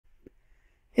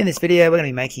In this video we're going to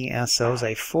be making ourselves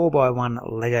a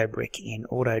 4x1 Lego brick in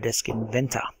Autodesk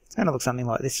Inventor. It's going to look something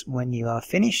like this when you are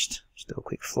finished. Just do a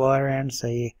quick fly around so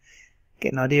you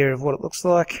get an idea of what it looks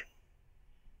like.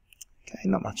 Okay,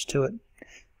 not much to it.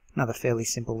 Another fairly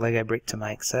simple Lego brick to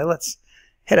make. So let's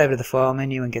head over to the file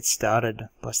menu and get started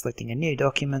by selecting a new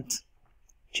document,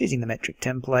 choosing the metric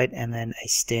template and then a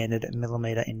standard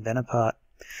millimeter inventor part.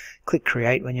 Click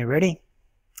create when you're ready.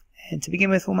 And to begin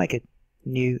with, we'll make a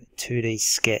new 2D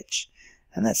sketch,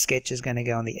 and that sketch is going to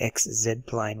go on the XZ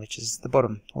plane, which is the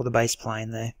bottom or the base plane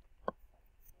there.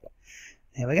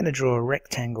 Now we're going to draw a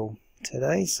rectangle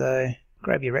today, so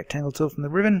grab your rectangle tool from the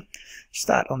ribbon,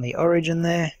 start on the origin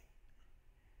there,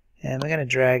 and we're going to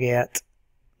drag out,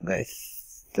 go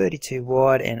 32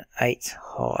 wide and 8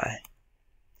 high.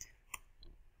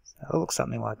 So it'll look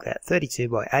something like that, 32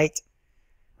 by 8.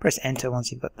 Press enter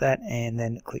once you've got that, and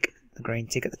then click the green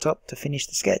tick at the top to finish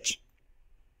the sketch.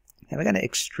 Now we're going to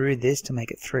extrude this to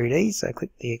make it 3D, so click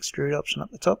the extrude option up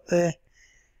the top there,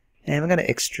 and we're going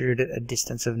to extrude at a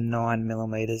distance of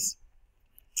 9mm,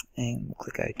 and we'll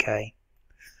click OK.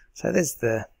 So there's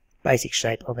the basic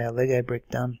shape of our Lego brick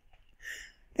done.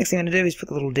 Next thing I'm going to do is put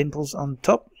the little dimples on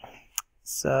top,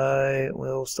 so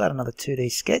we'll start another 2D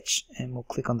sketch and we'll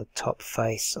click on the top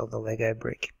face of the Lego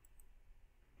brick.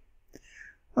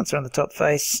 Once we're on the top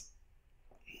face,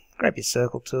 grab your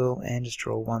circle tool and just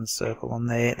draw one circle on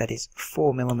there that is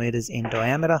 4mm in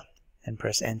diameter and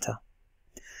press enter.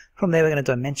 From there we're going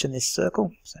to dimension this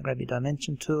circle, so grab your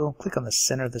dimension tool, click on the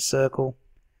center of the circle,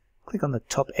 click on the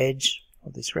top edge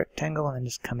of this rectangle and then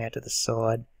just come out to the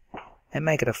side and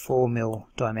make it a 4mm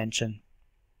dimension.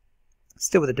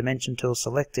 Still with the dimension tool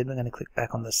selected, we're going to click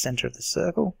back on the center of the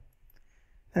circle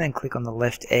and then click on the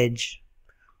left edge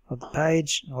of the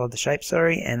page, or the shape,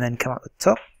 sorry, and then come up the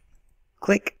top,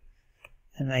 click,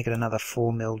 and make it another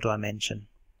 4mm dimension.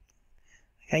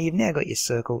 Okay, you've now got your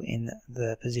circle in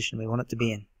the position we want it to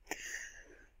be in.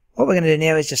 What we're going to do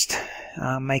now is just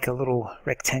make a little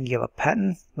rectangular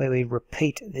pattern where we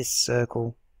repeat this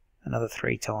circle another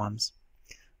 3 times.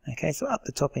 Okay, so up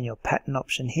the top in your pattern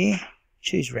option here,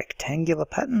 choose rectangular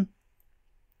pattern.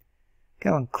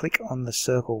 Go and click on the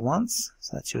circle once,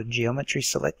 so that's your geometry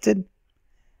selected,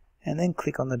 and then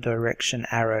click on the direction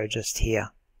arrow just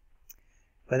here.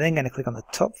 We're then going to click on the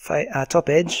top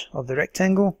edge of the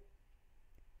rectangle,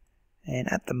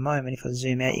 and at the moment if I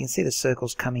zoom out you can see the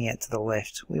circle's coming out to the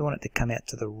left. We want it to come out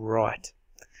to the right.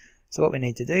 So what we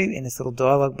need to do in this little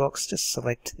dialog box, just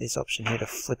select this option here to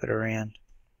flip it around.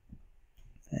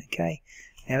 Okay,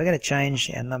 now we're going to change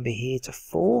our number here to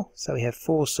 4, so we have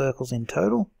 4 circles in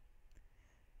total,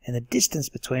 and the distance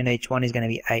between each one is going to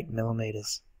be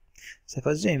 8mm. So if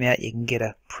I zoom out you can get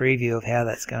a preview of how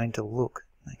that's going to look.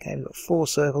 Okay, we've got 4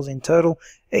 circles in total,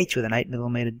 each with an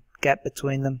 8mm gap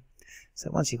between them. So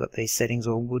once you've got these settings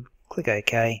all good, click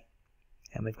OK,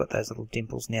 and we've got those little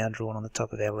dimples now drawn on the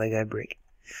top of our Lego brick.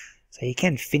 So you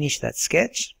can finish that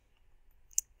sketch,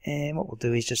 and what we'll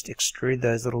do is just extrude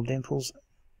those little dimples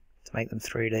to make them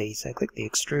 3D. So click the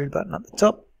extrude button up the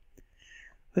top.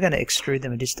 We're going to extrude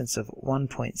them a distance of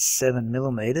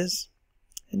 1.7mm,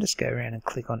 and just go around and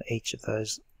click on each of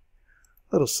those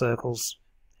little circles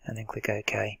and then click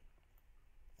OK.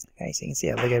 Okay, so you can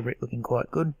see our Lego brick looking quite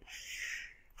good.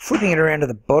 Flipping it around to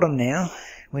the bottom now,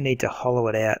 we need to hollow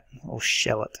it out or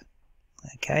shell it.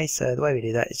 Okay, so the way we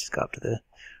do that is just go up to the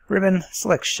ribbon,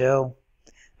 select shell,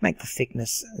 make the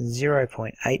thickness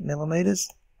 0.8mm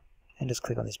and just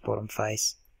click on this bottom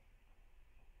face.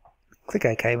 Click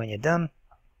OK when you're done,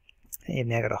 and you've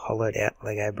now got a hollowed out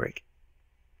Lego brick.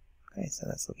 Okay, so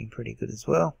that's looking pretty good as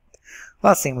well.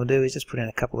 Last thing we'll do is just put in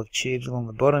a couple of tubes along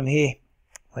the bottom here.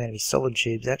 They're going to be solid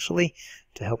tubes actually,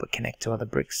 to help it connect to other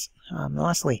bricks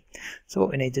nicely. So what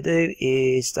we need to do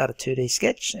is start a 2D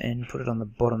sketch and put it on the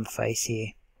bottom face here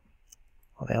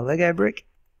of our Lego brick.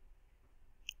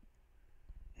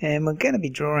 And we're going to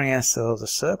be drawing ourselves a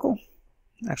circle.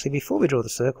 Actually, before we draw the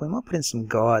circle, we might put in some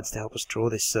guides to help us draw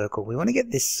this circle. We want to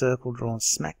get this circle drawn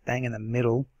smack bang in the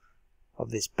middle of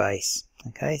this base.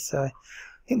 Okay, so I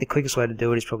think the quickest way to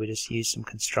do it is probably just use some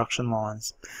construction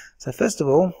lines. So first of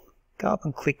all, go up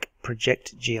and click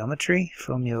Project Geometry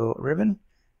from your ribbon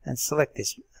and select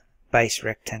this base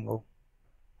rectangle.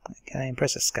 Okay, and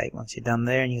press Escape once you're done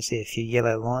there, and you'll see a few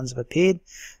yellow lines have appeared.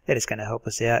 That is going to help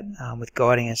us out with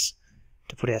guiding us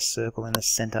to put our circle in the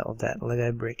center of that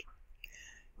Lego brick.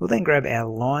 We'll then grab our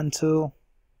line tool,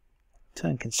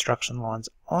 turn construction lines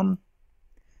on,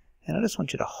 and I just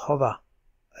want you to hover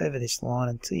over this line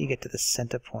until you get to the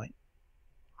center point.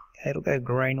 Okay, it'll go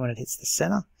green when it hits the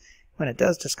center. When it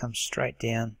does, just come straight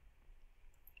down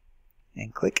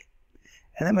and click,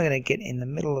 And then we're going to get in the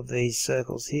middle of these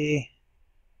circles here.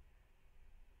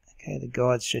 Okay, the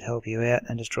guides should help you out,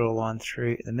 and just draw a line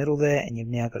through the middle there, and you've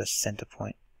now got a center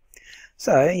point.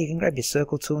 So you can grab your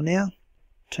circle tool now,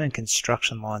 turn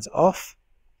construction lines off,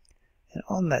 and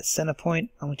on that center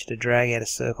point I want you to drag out a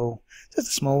circle, just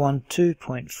a small one,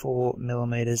 2.4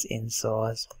 millimeters in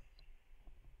size.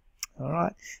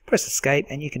 Alright, press escape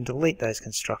and you can delete those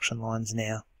construction lines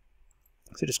now.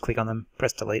 So just click on them,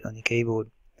 press delete on your keyboard.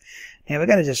 Now we're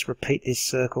going to just repeat this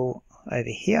circle over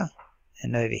here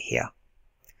and over here.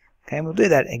 Okay, and we'll do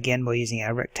that again by using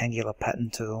our rectangular pattern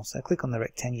tool. So click on the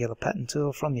rectangular pattern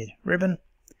tool from your ribbon.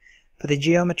 For the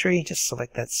geometry, just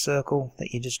select that circle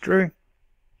that you just drew.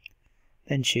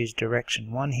 Then choose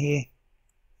direction 1 here.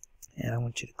 And I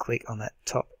want you to click on that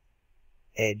top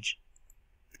edge.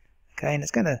 Okay, and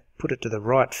it's going to put it to the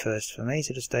right first for me,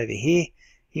 so just over here.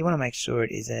 You want to make sure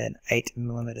it is an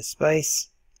 8mm space.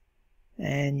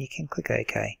 And you can click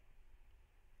OK.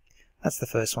 That's the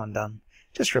first one done.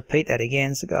 Just repeat that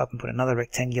again, so go up and put another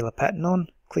rectangular pattern on,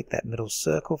 click that middle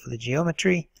circle for the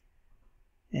geometry,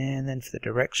 and then for the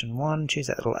direction 1, choose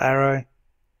that little arrow,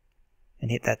 and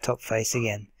hit that top face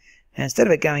again. And instead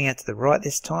of it going out to the right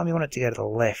this time, you want it to go to the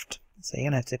left. So you're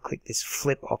going to have to click this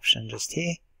flip option just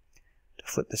here, to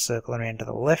flip the circle around to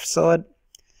the left side,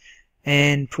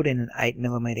 and put in an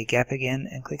 8mm gap again,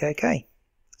 and click OK.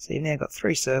 So you've now got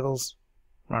 3 circles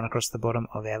run across the bottom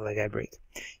of our Lego brick.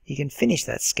 You can finish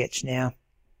that sketch now,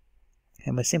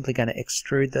 and we're simply going to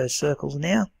extrude those circles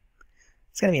now.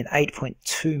 It's going to be an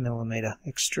 8.2mm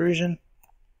extrusion,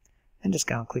 and just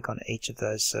go and click on each of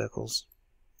those circles.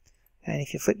 And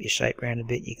if you flip your shape around a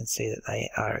bit, you can see that they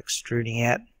are extruding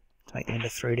out to make them into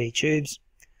 3D tubes.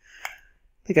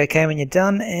 Click OK when you're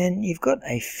done, and you've got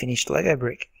a finished Lego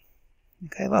brick.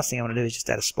 Okay, last thing I want to do is just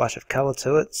add a splash of colour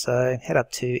to it, so head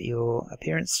up to your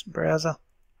appearance browser,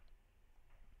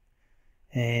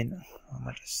 and I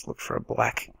might just look for a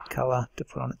black colour to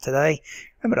put on it today.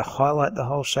 Remember to highlight the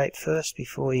whole shape first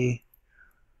before you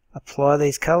apply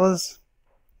these colours.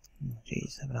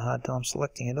 Geez, having a hard time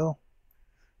selecting it all.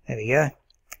 There we go.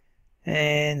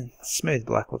 And smooth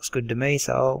black looks good to me,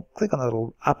 so I'll click on the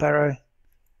little up arrow,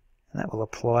 and that will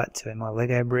apply it to my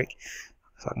Lego brick.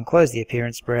 So I can close the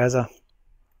appearance browser,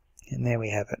 and there we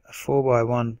have it, a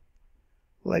 4x1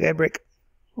 Lego brick,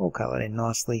 all coloured in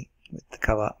nicely with the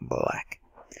colour black.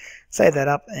 Save that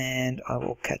up, and I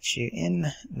will catch you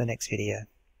in the next video.